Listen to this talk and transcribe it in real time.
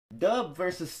Dub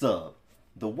versus sub.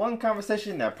 The one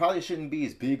conversation that probably shouldn't be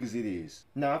as big as it is.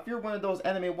 Now, if you're one of those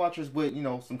anime watchers with,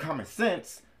 some common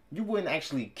sense, you wouldn't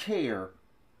actually care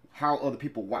how other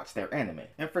people watch their anime.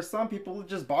 And for some people, it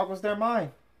just boggles their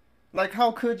mind. Like,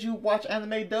 how could you watch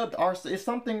anime dubbed? Is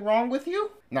something wrong with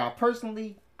you? Now,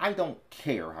 personally, I don't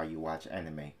care how you watch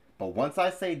anime. But once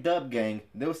I say dub gang,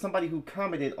 there was somebody who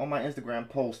commented on my Instagram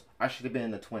post, I should have been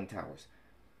in the Twin Towers.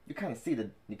 You kind of see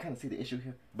the issue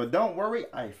here. But don't worry,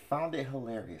 I found it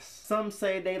hilarious. Some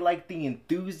say they like the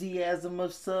enthusiasm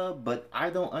of sub, but I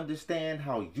don't understand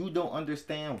how you don't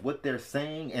understand what they're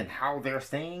saying and how they're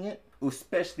saying it.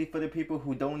 Especially for the people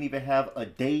who don't even have a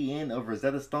day in of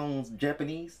Rosetta Stone's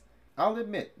Japanese. I'll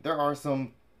admit, there are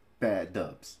some bad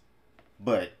dubs.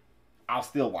 But I'll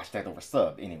still watch that over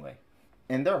sub anyway.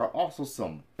 And there are also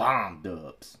some bomb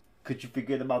dubs. Could you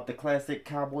forget about the classic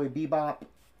Cowboy Bebop?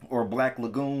 Or Black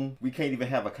Lagoon? We can't even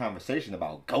have a conversation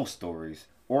about Ghost Stories.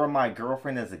 Or My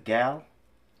Girlfriend as a Gal?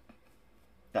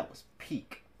 That was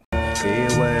peak.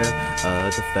 Beware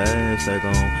of the face, they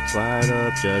gon' slide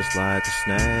up just like a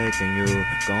snake, and you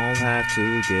gon' have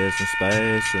to get some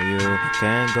space so you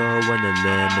can go and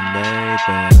eliminate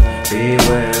them.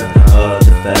 Beware of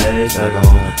the face, they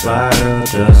gon' slide up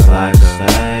just like a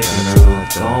snake, and you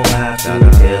gon' have to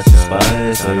get some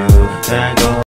space so you can go